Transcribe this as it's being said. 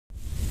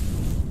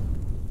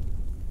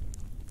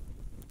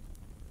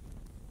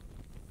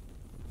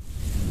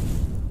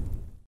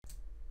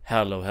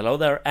Hello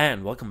there,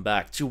 and welcome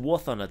back to War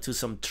Thunder to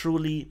some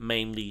truly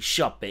mainly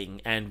shopping,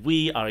 and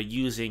we are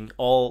using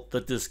all the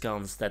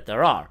discounts that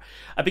there are.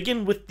 I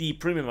begin with the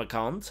premium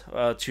account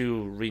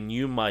to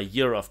renew my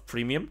year of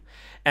premium,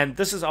 and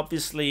this is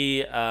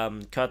obviously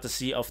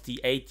courtesy of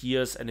the 8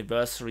 years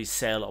anniversary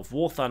sale of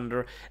War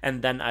Thunder,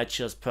 and then I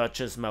just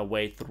purchased my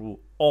way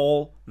through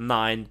all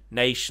 9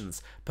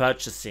 nations,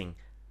 purchasing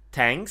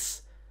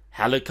tanks,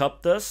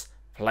 helicopters,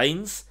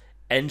 planes,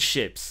 and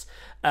ships.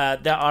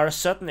 There are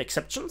certain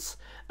exceptions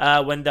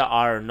when there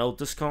are no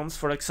discounts,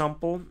 for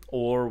example,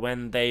 or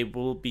when they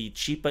will be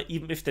cheaper,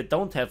 even if they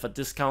don't have a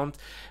discount,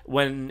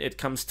 when it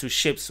comes to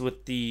ships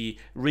with the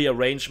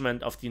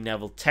rearrangement of the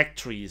naval tech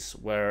trees,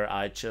 where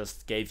I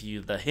just gave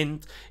you the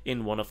hint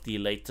in one of the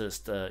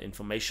latest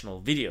informational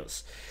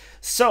videos.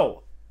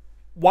 So,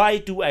 why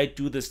do I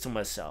do this to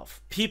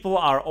myself? People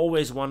are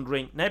always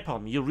wondering,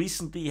 Napalm, you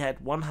recently had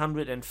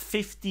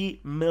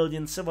 150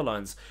 million civil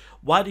lines.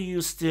 Why do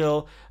you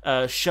still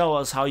show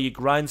us how you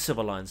grind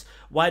civil lines?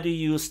 Why do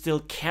you still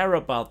care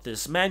about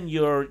this? Man,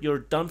 you're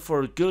done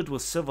for good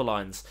with civil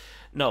lines.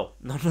 No.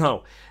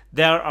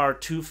 There are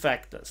 2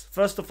 factors.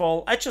 First of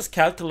all, I just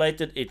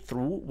calculated it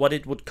through what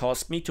it would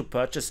cost me to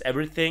purchase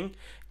everything,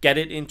 get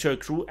it into a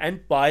crew,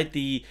 and buy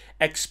the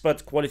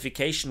expert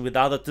qualification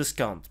without a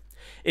discount.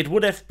 It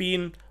would have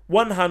been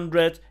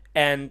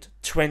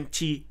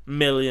 120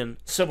 million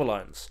civil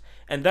lines.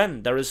 And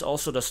then there is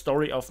also the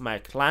story of my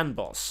clan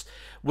boss,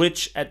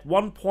 which at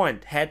one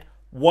point had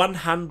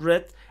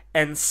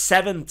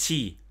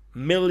 170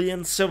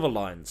 million civil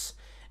lines.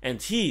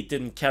 And he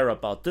didn't care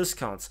about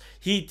discounts.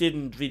 He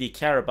didn't really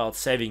care about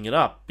saving it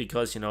up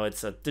because, you know,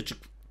 it's a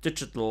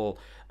digital,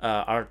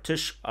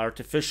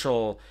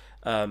 artificial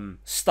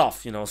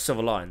stuff, you know,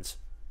 civil lines.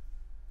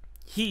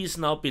 He is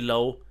now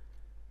below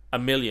a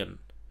million.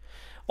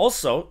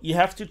 Also, you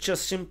have to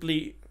just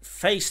simply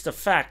face the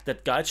fact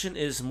that Gaijin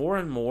is more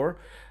and more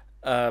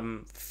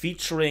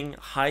featuring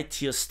high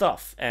tier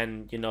stuff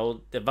and, you know,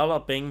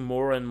 developing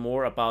more and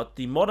more about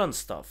the modern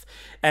stuff,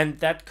 and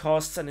that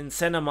costs an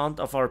insane amount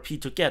of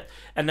RP to get,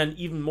 and an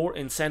even more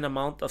insane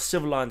amount of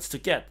civil lines to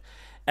get.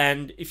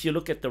 And if you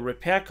look at the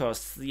repair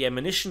costs, the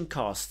ammunition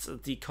costs,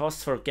 the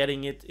cost for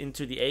getting it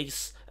into the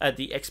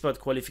expert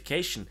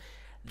qualification,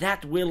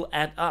 that will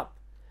add up.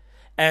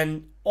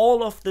 And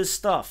all of this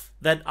stuff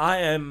that I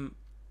am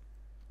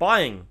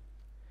buying,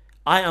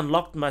 I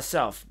unlocked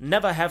myself.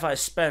 Never have I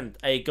spent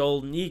a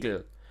golden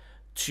eagle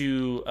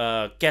to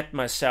get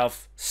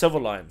myself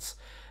civil lines.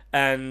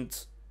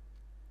 And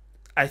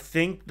I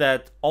think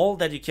that all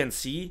that you can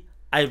see,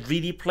 I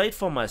really played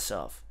for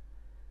myself.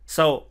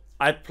 So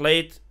I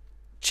played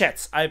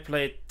jets, I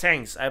played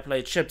tanks, I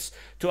played ships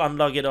to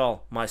unlock it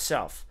all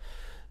myself.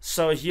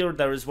 So here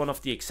there is one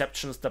of the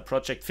exceptions. The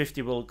Project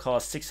 50 will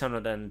cost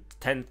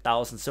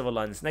 610,000 civil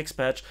lines next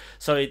patch,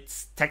 so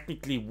it's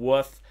technically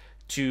worth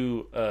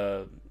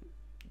to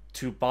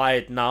buy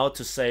it now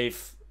to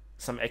save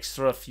some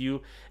extra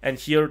few. And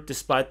here,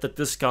 despite the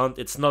discount,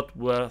 it's not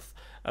worth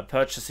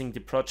purchasing the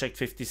Project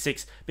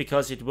 56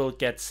 because it will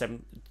get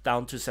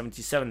down to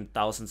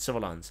 77,000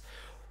 civil lines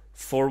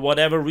for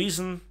whatever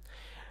reason.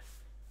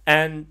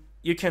 And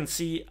you can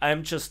see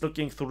I'm just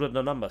looking through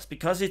the numbers.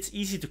 Because it's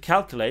easy to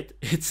calculate,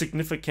 it's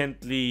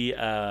significantly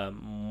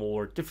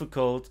more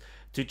difficult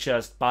to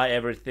just buy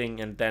everything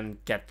and then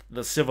get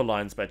the civil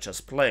lines by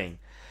just playing.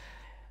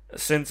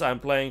 Since I'm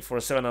playing for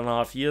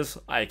 7.5 years,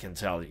 I can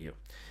tell you.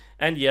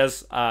 And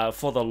yes,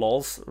 for the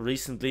lols,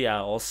 recently I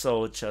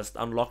also just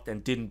unlocked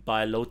and didn't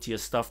buy low tier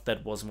stuff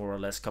that was more or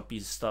less copy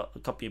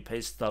and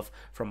paste stuff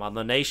from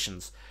other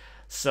nations.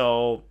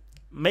 So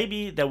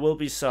maybe there will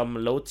be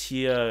some low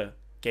tier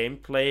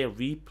gameplay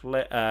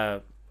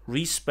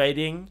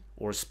respading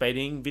or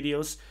spading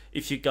videos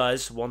if you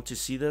guys want to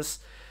see this.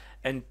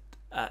 And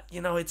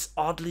you know, it's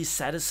oddly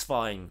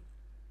satisfying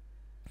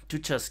to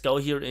just go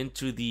here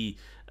into the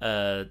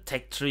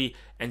tech tree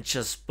and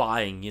just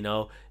buying, you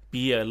know,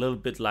 be a little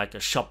bit like a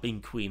shopping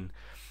queen.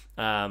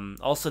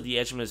 Also the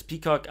HMS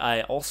Peacock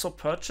I also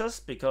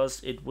purchased because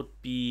it would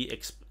be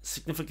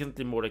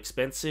significantly more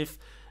expensive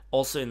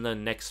also in the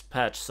next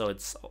patch. So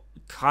it's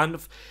kind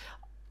of,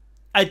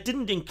 I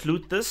didn't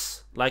include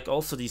this, like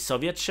also the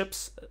Soviet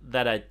ships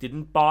that I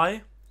didn't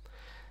buy.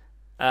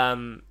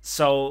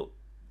 So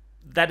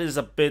that is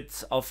a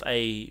bit of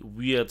a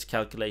weird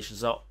calculation.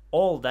 So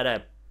all that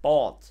I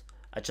bought,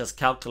 I just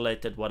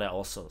calculated what I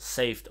also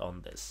saved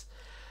on this.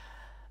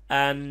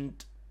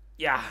 And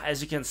yeah,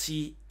 as you can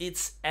see,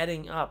 it's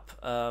adding up.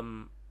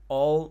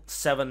 All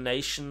 7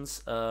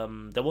 nations.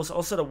 There was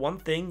also the one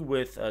thing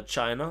with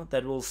China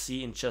that we'll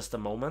see in just a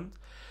moment,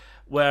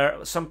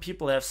 where some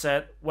people have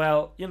said,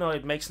 well, you know,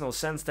 it makes no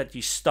sense that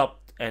you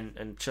stopped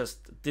and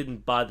just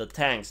didn't buy the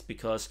tanks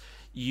because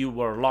you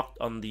were locked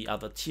on the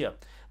other tier.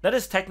 That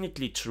is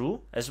technically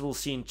true, as we'll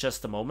see in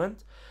just a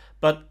moment,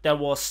 but there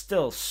was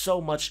still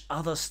so much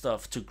other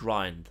stuff to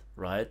grind,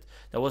 right?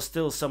 There was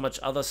still so much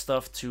other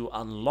stuff to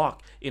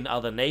unlock in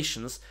other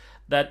nations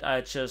that I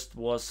just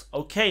was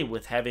okay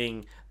with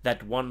having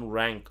that one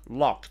rank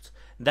locked.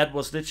 That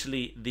was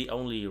literally the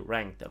only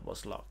rank that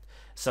was locked.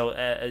 So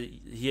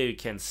here you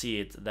can see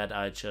it, that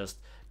I just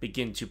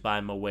begin to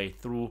buy my way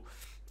through,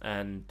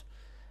 and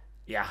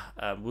yeah,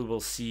 we will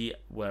see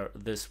where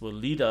this will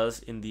lead us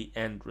in the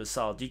end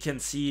result. You can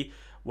see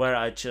where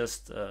I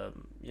just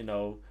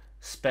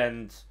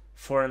spent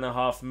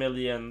 4.5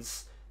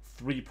 millions,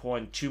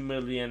 3.2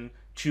 million,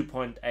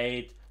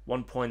 2.8,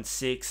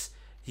 1.6.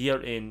 Here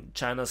in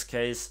China's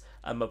case,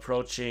 I'm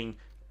approaching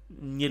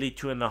nearly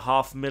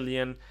 2.5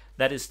 million.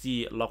 That is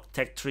the locked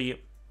tech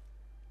tree.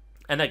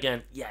 And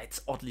again, yeah, it's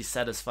oddly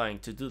satisfying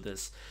to do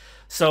this.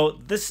 So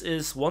this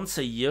is once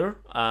a year,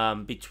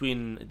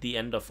 between the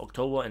end of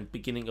October and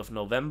beginning of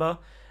November.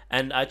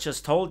 And I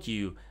just told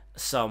you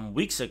some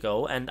weeks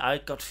ago, and I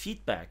got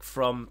feedback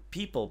from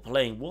people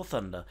playing War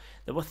Thunder.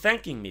 They were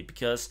thanking me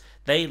because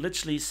they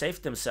literally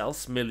saved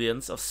themselves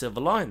millions of silver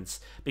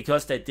lines,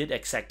 because they did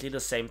exactly the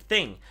same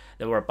thing.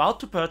 They were about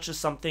to purchase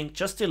something,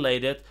 just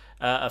delayed it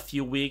a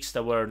few weeks.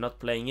 They were not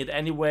playing it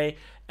anyway,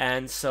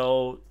 and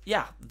so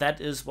yeah, that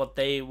is what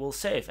they will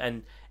save,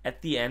 and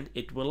at the end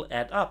it will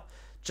add up.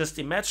 Just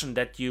imagine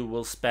that you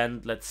will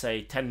spend, let's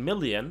say, 10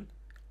 million,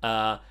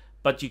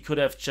 but you could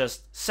have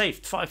just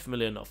saved 5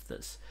 million of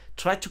this.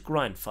 Try to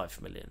grind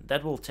 5 million.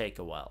 That will take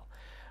a while.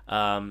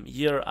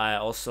 Here I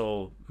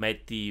also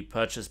made the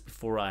purchase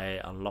before I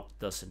unlocked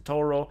the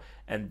Centauro,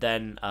 and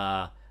then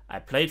I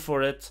played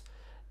for it,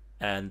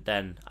 and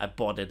then I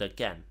bought it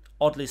again.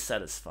 Oddly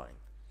satisfying.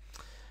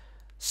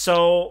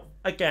 So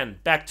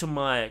again, back to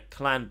my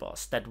clan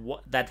boss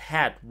that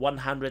had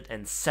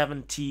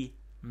 170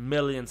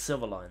 million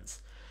silver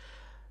lines.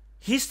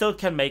 He still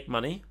can make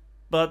money,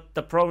 but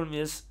the problem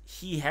is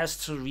he has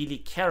to really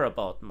care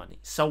about money.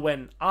 So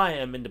when I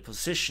am in the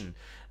position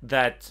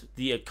that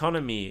the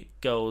economy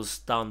goes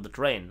down the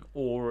drain,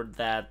 or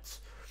that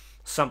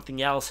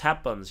something else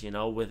happens,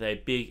 with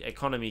a big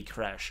economy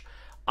crash,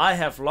 I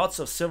have lots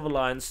of silver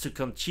lines to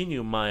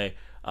continue my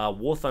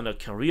War Thunder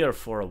career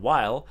for a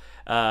while,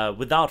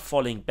 without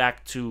falling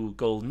back to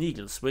golden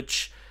eagles,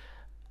 which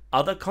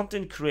other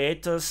content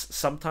creators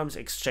sometimes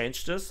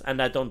exchange this,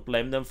 and I don't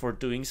blame them for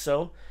doing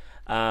so.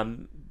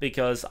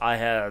 Because I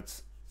had,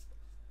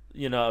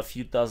 a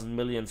few dozen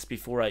millions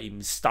before I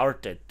even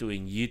started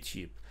doing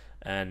YouTube,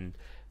 and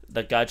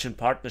the Gaijin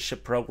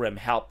Partnership Program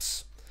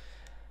helps.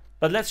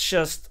 But let's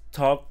just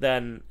talk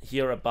then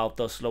here about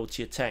those low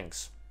tier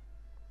tanks.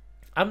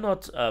 I'm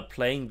not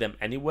playing them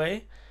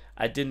anyway.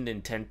 I didn't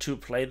intend to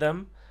play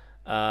them.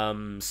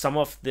 Some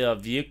of the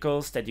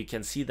vehicles that you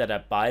can see that I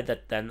buy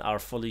that then are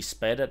fully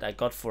spaded, I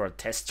got for a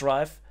test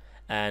drive,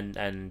 and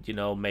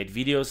made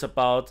videos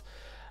about.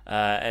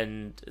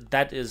 And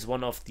that is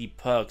one of the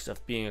perks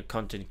of being a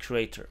content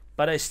creator.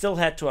 But I still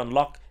had to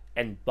unlock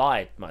and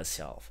buy it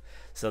myself.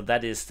 So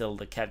that is still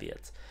the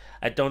caveat.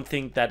 I don't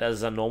think that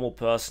as a normal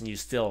person you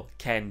still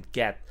can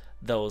get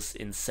those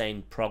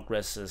insane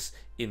progresses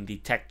in the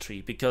tech tree,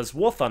 because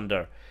War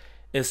Thunder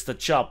is the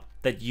job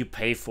that you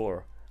pay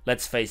for,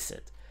 let's face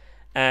it.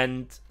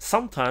 And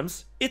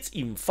sometimes it's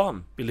even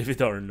fun, believe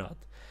it or not.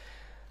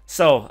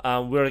 So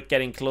we're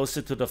getting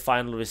closer to the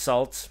final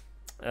result.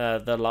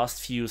 The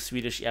last few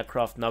Swedish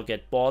aircraft now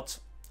get bought.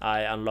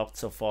 I unlocked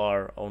so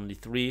far only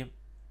 3.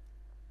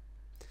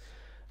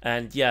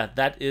 And yeah,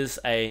 that is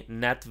a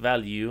net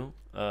value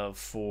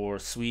for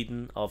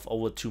Sweden of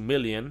over 2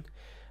 million.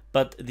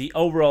 But the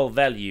overall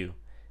value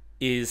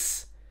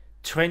is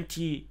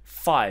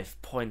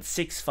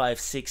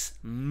 25.656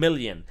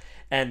 million.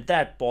 And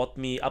that bought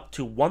me up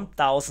to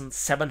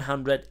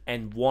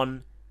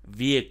 1,701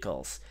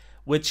 vehicles,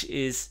 which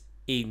is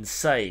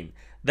insane.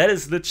 That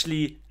is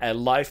literally a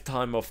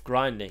lifetime of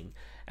grinding.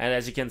 And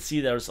as you can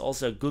see, there's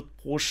also a good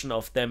portion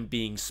of them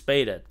being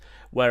spaded,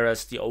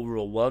 whereas the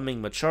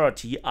overwhelming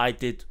majority I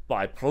did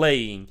by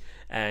playing,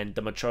 and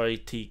the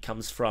majority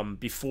comes from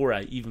before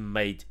I even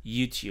made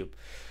YouTube.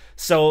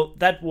 So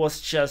that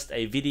was just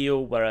a video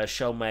where I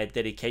show my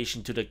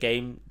dedication to the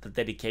game, the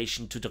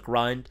dedication to the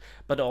grind,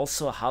 but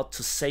also how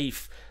to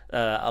save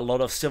a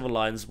lot of silver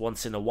lines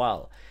once in a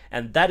while.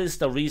 And that is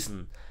the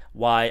reason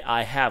why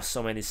I have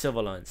so many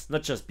silver lines.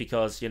 Not just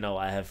because,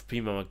 I have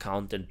premium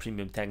account and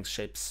premium tank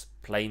ships,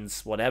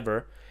 planes,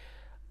 whatever.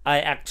 I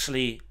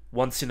actually,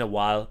 once in a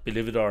while,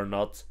 believe it or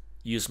not,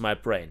 use my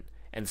brain.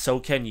 And so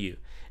can you.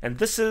 And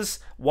this is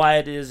why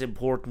it is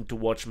important to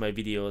watch my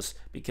videos,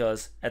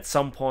 because at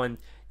some point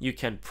you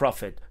can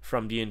profit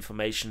from the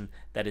information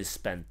that is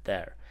spent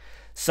there.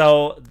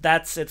 So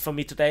that's it for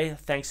me today.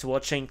 Thanks for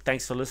watching.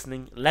 Thanks for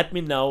listening. Let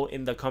me know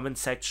in the comment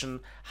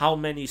section how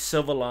many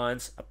silver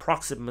lines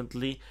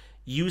approximately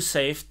you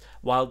saved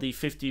while the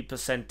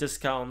 50%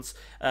 discounts.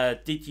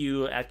 Did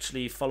you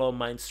actually follow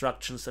my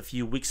instructions a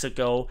few weeks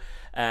ago?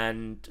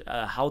 And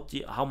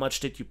how much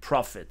did you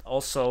profit?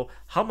 Also,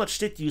 how much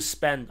did you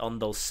spend on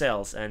those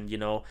sales? And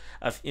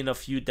in a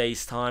few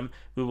days time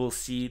we will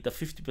see the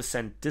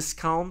 50%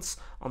 discounts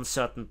on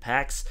certain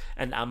packs,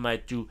 and I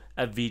might do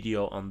a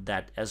video on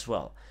that as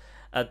well.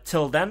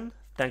 Till then,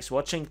 thanks for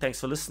watching,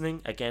 thanks for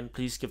listening. Again,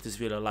 please give this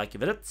video a like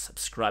if it,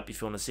 subscribe if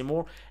you want to see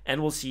more,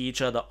 and we'll see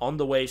each other on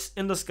the waves,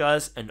 in the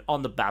skies, and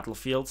on the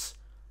battlefields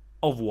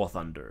of War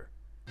Thunder.